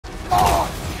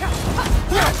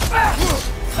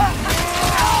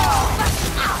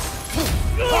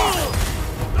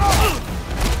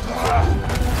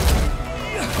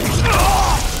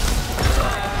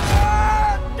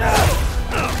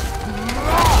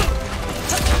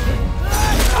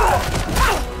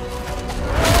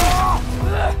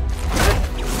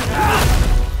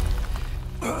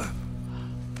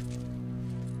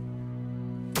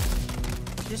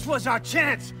our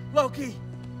chance, Loki.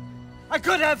 I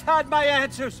could have had my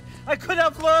answers. I could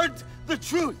have learned the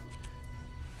truth.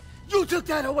 You took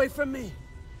that away from me.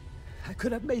 I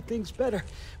could have made things better.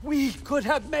 We could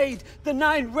have made the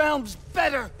 9 realms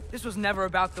better. This was never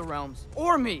about the realms,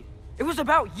 or me. It was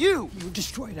about you! You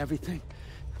destroyed everything.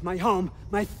 My home,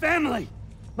 my family,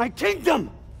 my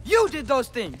kingdom! You did those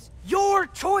things! Your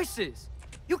choices!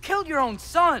 You killed your own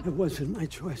son! It wasn't my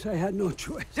choice. I had no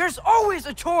choice. There's always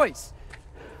a choice!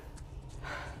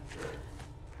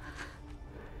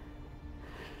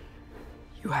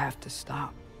 You have to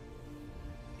stop.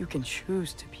 You can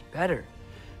choose to be better.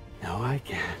 No, I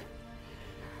can't.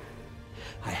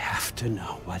 I have to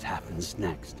know what happens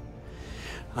next.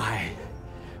 I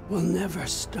will never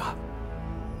stop.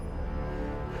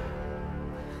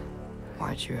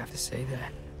 Why'd you have to say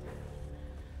that?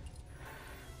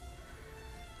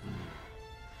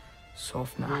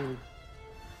 Sofna.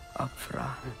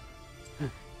 Apfra.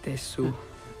 Desu.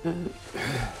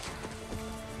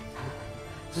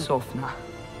 Sofna.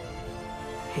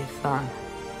 Hithan.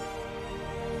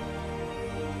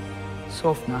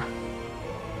 Sofna.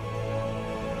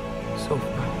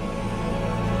 Sofna.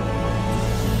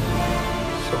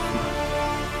 Sofna.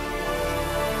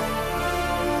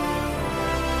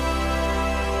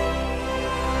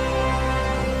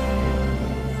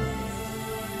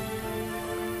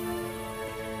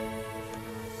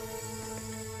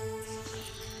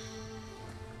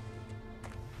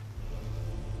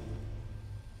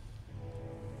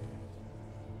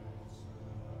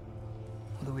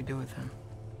 What do we do with him?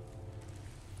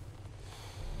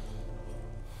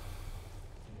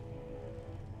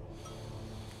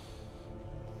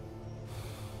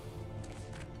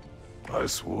 I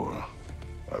swore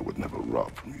I would never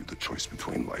rob from you the choice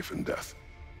between life and death.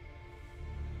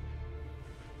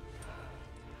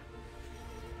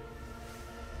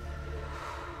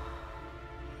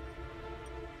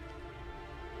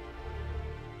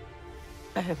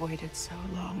 I have waited so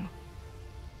long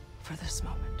for this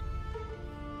moment.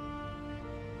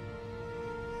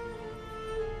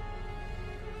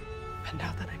 And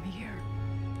now that I'm here,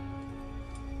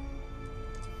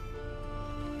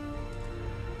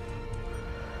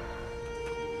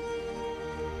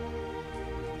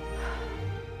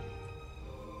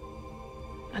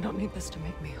 I don't need this to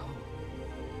make me whole.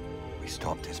 We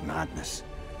stopped his madness.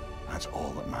 That's all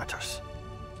that matters.